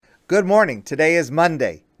Good morning. Today is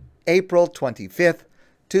Monday, April 25th,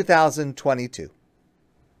 2022.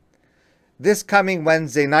 This coming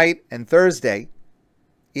Wednesday night and Thursday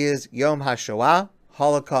is Yom HaShoah,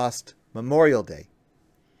 Holocaust Memorial Day.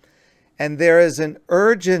 And there is an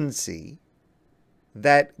urgency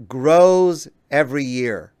that grows every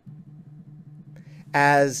year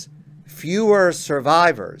as fewer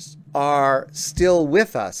survivors are still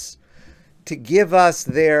with us to give us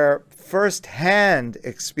their first-hand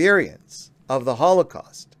experience of the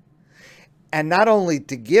Holocaust. And not only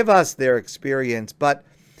to give us their experience, but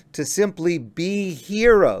to simply be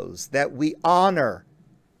heroes that we honor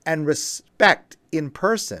and respect in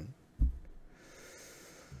person.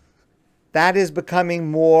 That is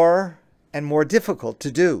becoming more and more difficult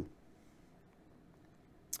to do.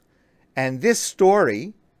 And this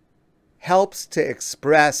story helps to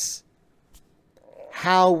express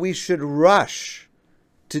how we should rush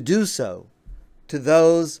to do so to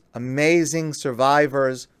those amazing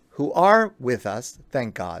survivors who are with us,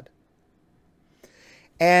 thank God,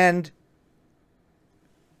 and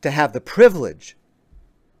to have the privilege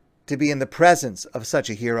to be in the presence of such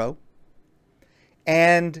a hero,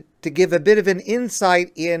 and to give a bit of an insight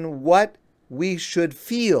in what we should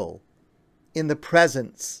feel in the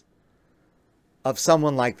presence of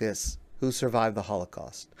someone like this who survived the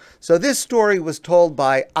Holocaust. So this story was told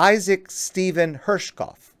by Isaac Stephen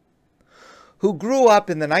Hershkopf, who grew up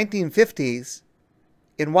in the 1950s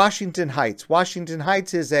in Washington Heights. Washington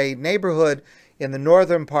Heights is a neighborhood in the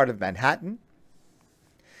northern part of Manhattan.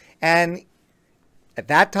 And at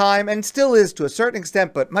that time, and still is to a certain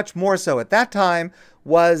extent, but much more so at that time,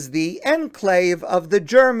 was the enclave of the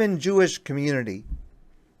German Jewish community,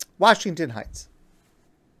 Washington Heights.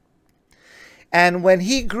 And when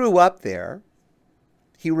he grew up there,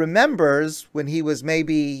 he remembers when he was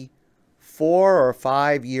maybe 4 or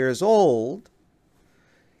 5 years old,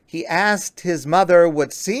 he asked his mother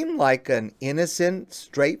what seemed like an innocent,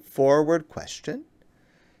 straightforward question.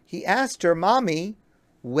 He asked her, "Mommy,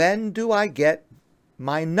 when do I get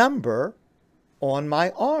my number on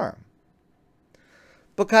my arm?"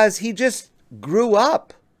 Because he just grew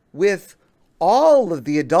up with all of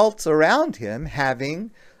the adults around him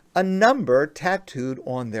having a number tattooed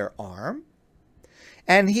on their arm.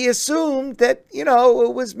 And he assumed that, it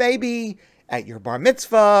was maybe at your bar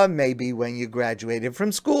mitzvah, maybe when you graduated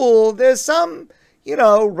from school, there's some,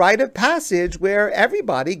 rite of passage where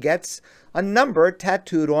everybody gets a number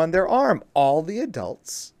tattooed on their arm. All the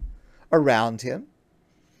adults around him.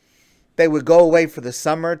 They would go away for the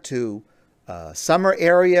summer to a summer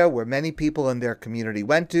area where many people in their community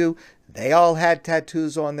went to. They all had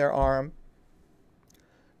tattoos on their arm.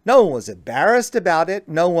 No one was embarrassed about it.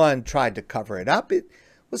 No one tried to cover it up. It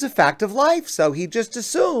was a fact of life. So he just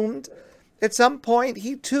assumed at some point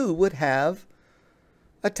he too would have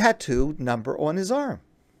a tattoo number on his arm.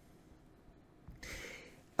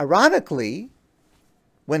 Ironically,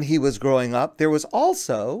 when he was growing up, there was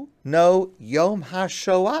also no Yom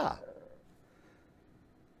HaShoah.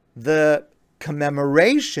 The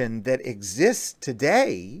commemoration that exists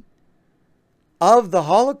today of the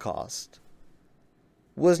Holocaust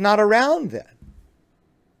was not around then.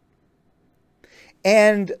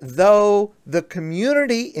 And though the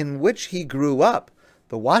community in which he grew up,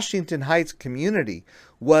 the Washington Heights community,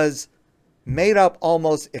 was made up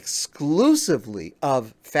almost exclusively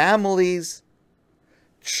of families,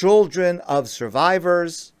 children of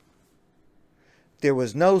survivors, there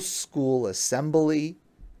was no school assembly,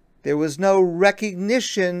 there was no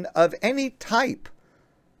recognition of any type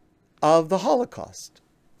of the Holocaust.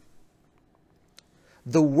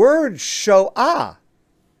 The word Shoah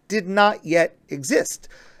did not yet exist.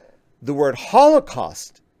 The word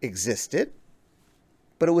Holocaust existed,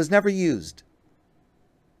 but it was never used.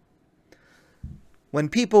 When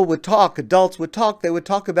people would talk, adults would talk, they would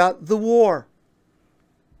talk about the war.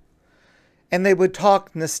 And they would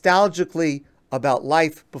talk nostalgically about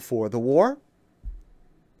life before the war.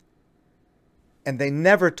 And they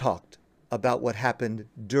never talked about what happened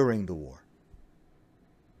during the war.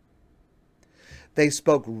 They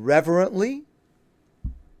spoke reverently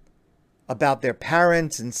about their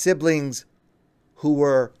parents and siblings who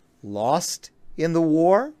were lost in the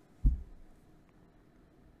war,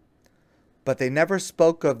 but they never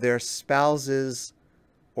spoke of their spouses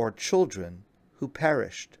or children who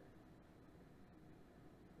perished.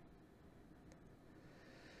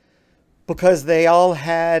 Because they all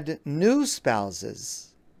had new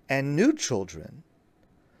spouses and new children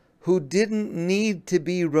who didn't need to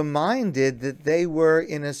be reminded that they were,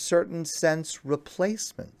 in a certain sense,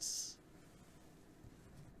 replacements.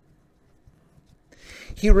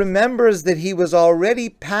 He remembers that he was already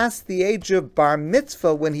past the age of bar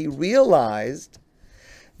mitzvah when he realized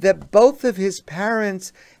that both of his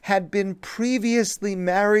parents had been previously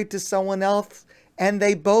married to someone else and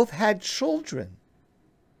they both had children.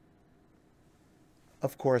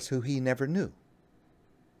 Of course, who he never knew.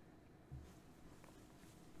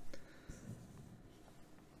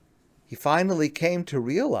 He finally came to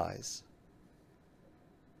realize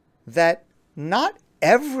that not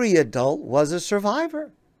every adult was a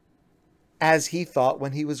survivor, as he thought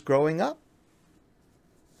when he was growing up.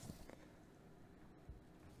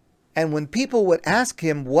 And when people would ask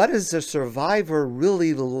him, what is a survivor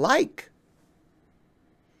really like?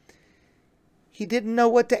 He didn't know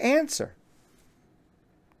what to answer.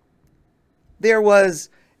 There was,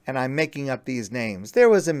 and I'm making up these names, there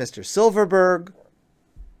was a Mr. Silverberg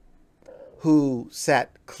who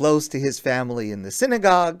sat close to his family in the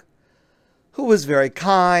synagogue, who was very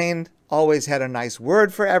kind, always had a nice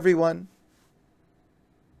word for everyone.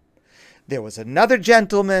 There was another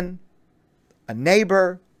gentleman, a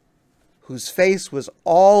neighbor, whose face was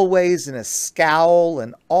always in a scowl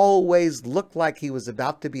and always looked like he was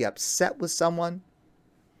about to be upset with someone.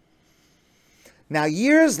 Now,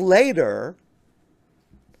 years later,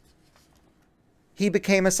 he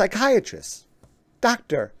became a psychiatrist,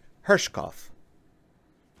 Dr. Hershkov.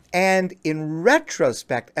 And in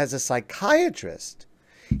retrospect, as a psychiatrist,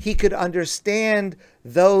 he could understand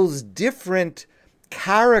those different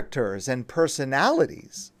characters and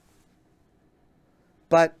personalities.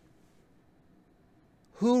 But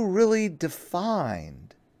who really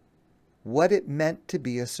defined what it meant to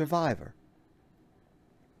be a survivor?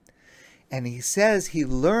 And he says he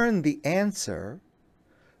learned the answer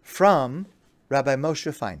from Rabbi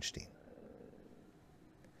Moshe Feinstein.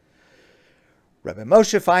 Rabbi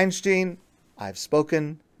Moshe Feinstein, I've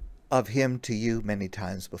spoken of him to you many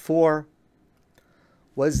times before,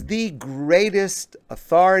 was the greatest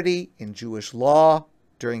authority in Jewish law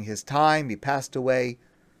during his time. He passed away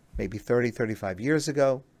maybe 30, 35 years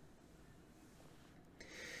ago.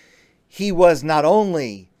 He was not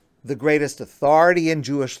only the greatest authority in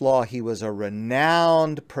Jewish law, he was a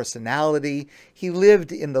renowned personality. He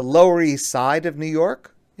lived in the Lower East Side of New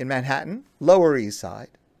York, in Manhattan, Lower East Side.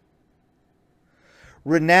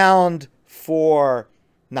 Renowned for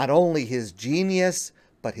not only his genius,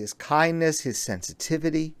 but his kindness, his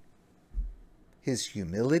sensitivity, his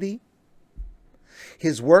humility.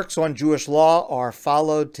 His works on Jewish law are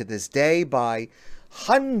followed to this day by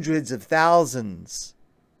hundreds of thousands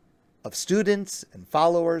of students and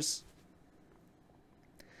followers.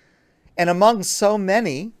 And among so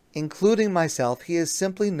many, including myself, he is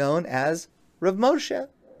simply known as Rav Moshe.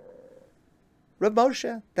 Rav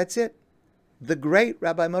Moshe, that's it. The great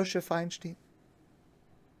Rabbi Moshe Feinstein.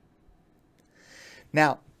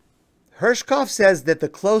 Now, Hershkov says that the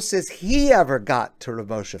closest he ever got to Rav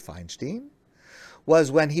Moshe Feinstein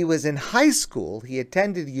was when he was in high school. He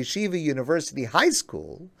attended Yeshiva University High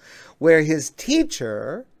School, where his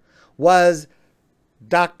teacher was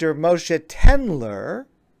Dr. Moshe Tendler,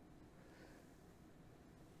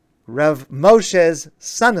 Rav Moshe's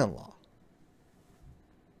son-in-law.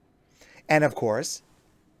 And of course,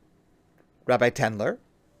 Rabbi Tendler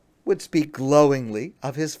would speak glowingly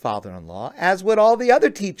of his father-in-law, as would all the other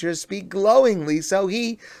teachers speak glowingly. So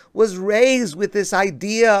he was raised with this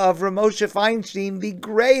idea of Rav Moshe Feinstein, the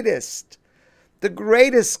greatest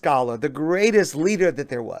scholar, the greatest leader that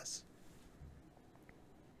there was.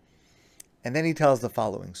 And then he tells the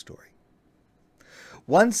following story.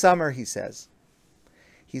 One summer, he says,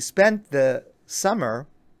 he spent the summer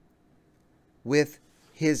with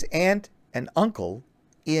his aunt and uncle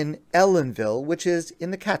in Ellenville, which is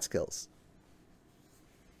in the Catskills.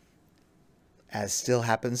 As still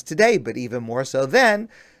happens today, but even more so then,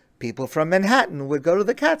 people from Manhattan would go to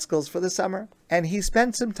the Catskills for the summer, and he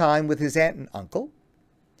spent some time with his aunt and uncle.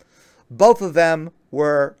 Both of them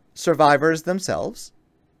were survivors themselves,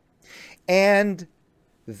 and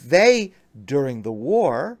they, during the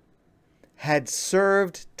war, had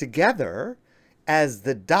served together as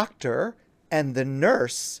the doctor and the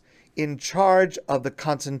nurse in charge of the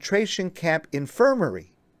concentration camp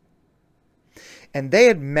infirmary. And they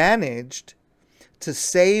had managed to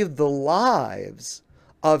save the lives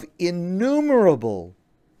of innumerable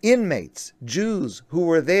inmates, Jews, who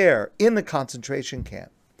were there in the concentration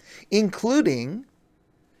camp, including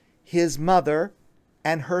his mother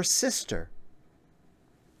and her sister.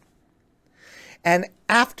 And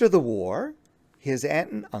after the war, his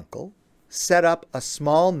aunt and uncle set up a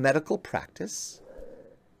small medical practice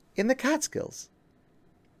in the Catskills,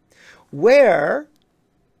 where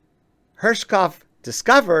Hershkov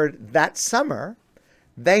discovered that summer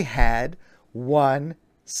they had one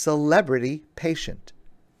celebrity patient,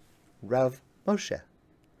 Rav Moshe.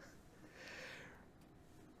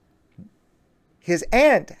 His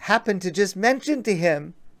aunt happened to just mention to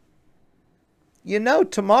him,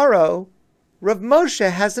 tomorrow Rav Moshe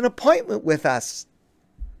has an appointment with us.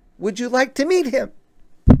 Would you like to meet him?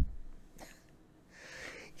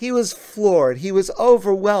 He was floored. He was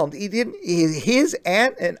overwhelmed. His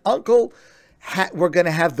aunt and uncle were going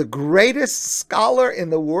to have the greatest scholar in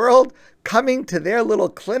the world coming to their little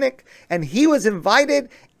clinic, and he was invited,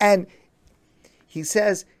 and he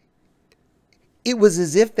says, it was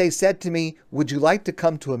as if they said to me, would you like to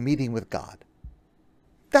come to a meeting with God?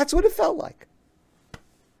 That's what it felt like.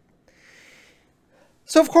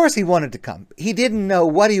 So of course he wanted to come. He didn't know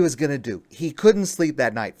what he was going to do. He couldn't sleep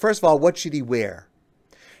that night. First of all, what should he wear?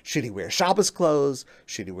 Should he wear Shabbos clothes?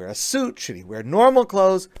 Should he wear a suit? Should he wear normal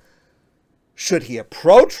clothes? Should he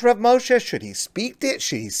approach Rav Moshe? Should he speak to it?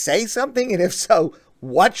 Should he say something? And if so,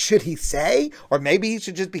 what should he say? Or maybe he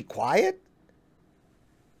should just be quiet?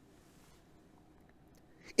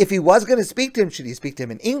 If he was going to speak to him, should he speak to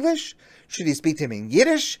him in English? Should he speak to him in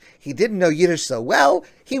Yiddish? He didn't know Yiddish so well.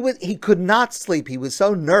 He could not sleep. He was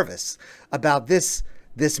so nervous about this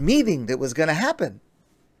meeting that was going to happen.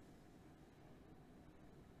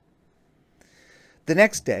 The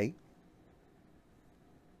next day,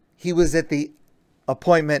 he was at the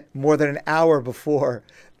appointment more than an hour before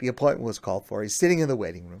the appointment was called for. He's sitting in the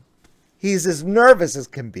waiting room. He's as nervous as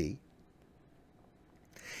can be.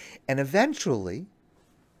 And eventually,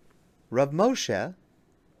 Rav Moshe,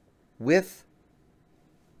 with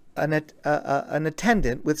an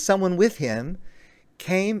attendant, with someone with him,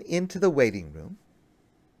 came into the waiting room.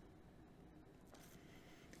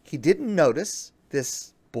 He didn't notice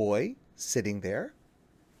this boy sitting there.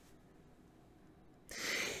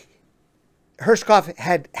 Hershkov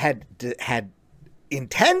had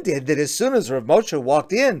intended that as soon as Rav Moshe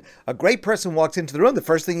walked in, a great person walks into the room, the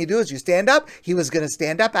first thing you do is you stand up. He was going to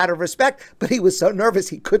stand up out of respect, but he was so nervous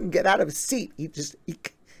he couldn't get out of his seat.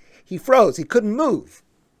 He froze. He couldn't move.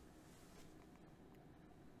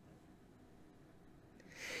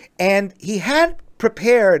 And he had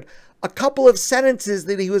prepared a couple of sentences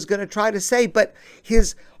that he was going to try to say, but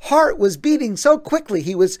his heart was beating so quickly.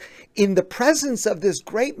 He was in the presence of this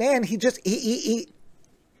great man. He didn't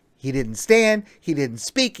stand. He didn't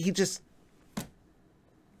speak.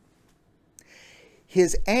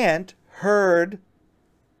 His aunt heard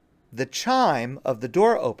the chime of the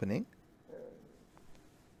door opening,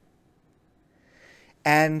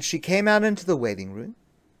 and she came out into the waiting room,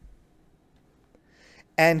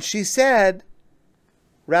 and she said,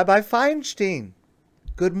 Rabbi Feinstein,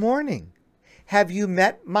 good morning. Have you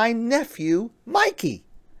met my nephew, Mikey?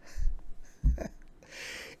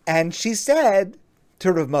 And she said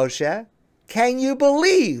to Rav Moshe, can you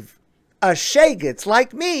believe a shagitz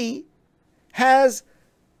like me has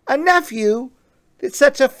a nephew that's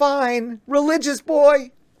such a fine, religious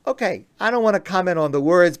boy? Okay, I don't want to comment on the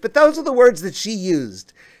words, but those are the words that she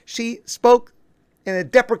used. She spoke in a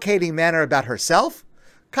deprecating manner about herself,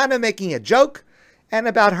 kind of making a joke, and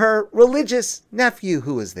about her religious nephew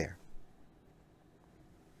who was there.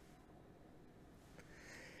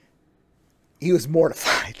 He was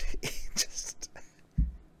mortified.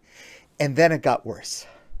 And then it got worse.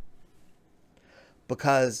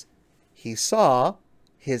 Because he saw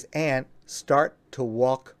his aunt start to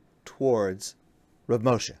walk towards Rav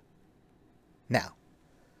Moshe. Now,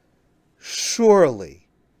 surely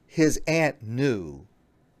his aunt knew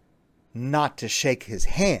not to shake his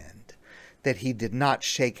hand, that he did not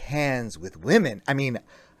shake hands with women. I mean,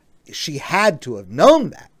 she had to have known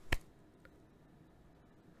that.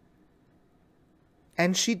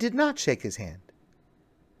 And she did not shake his hand.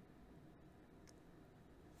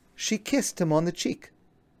 She kissed him on the cheek.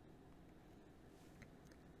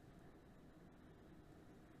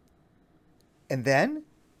 And then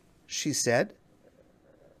she said,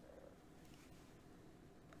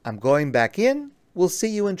 I'm going back in. We'll see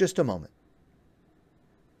you in just a moment.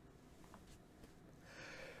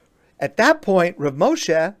 At that point, Rav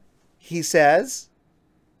Moshe, he says,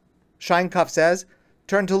 Sheinkopf says,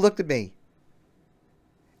 turned to look at me.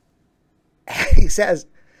 He says,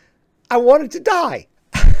 I wanted to die.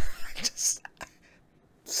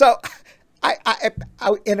 So I,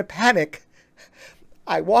 in a panic,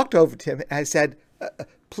 I walked over to him and I said,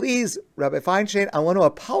 please, Rabbi Feinstein, I want to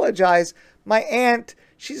apologize. My aunt,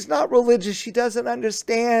 she's not religious. She doesn't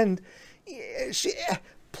understand.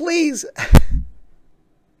 Please.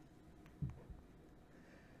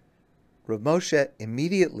 Rav Moshe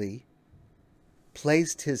immediately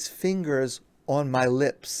placed his fingers on my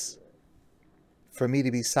lips for me to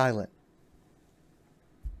be silent.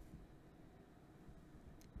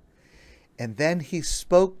 And then he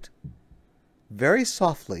spoke very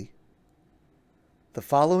softly the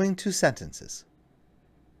following two sentences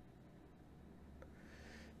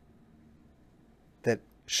that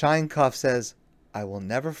Sheinkopf says, I will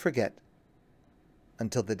never forget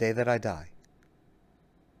until the day that I die.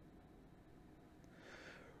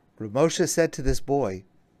 Rav Moshe said to this boy,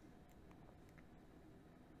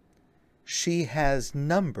 she has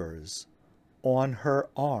numbers on her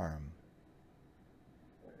arm.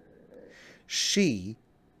 She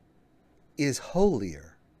is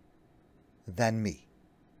holier than me.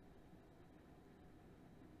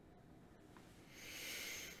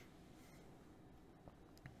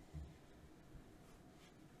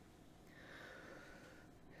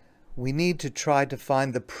 We need to try to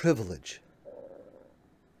find the privilege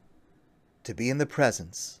to be in the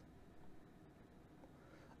presence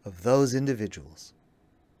of those individuals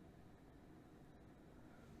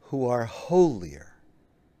who are holier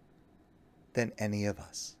than any of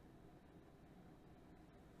us.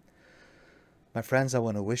 My friends, I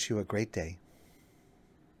want to wish you a great day,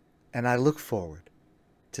 and I look forward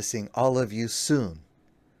to seeing all of you soon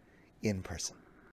in person.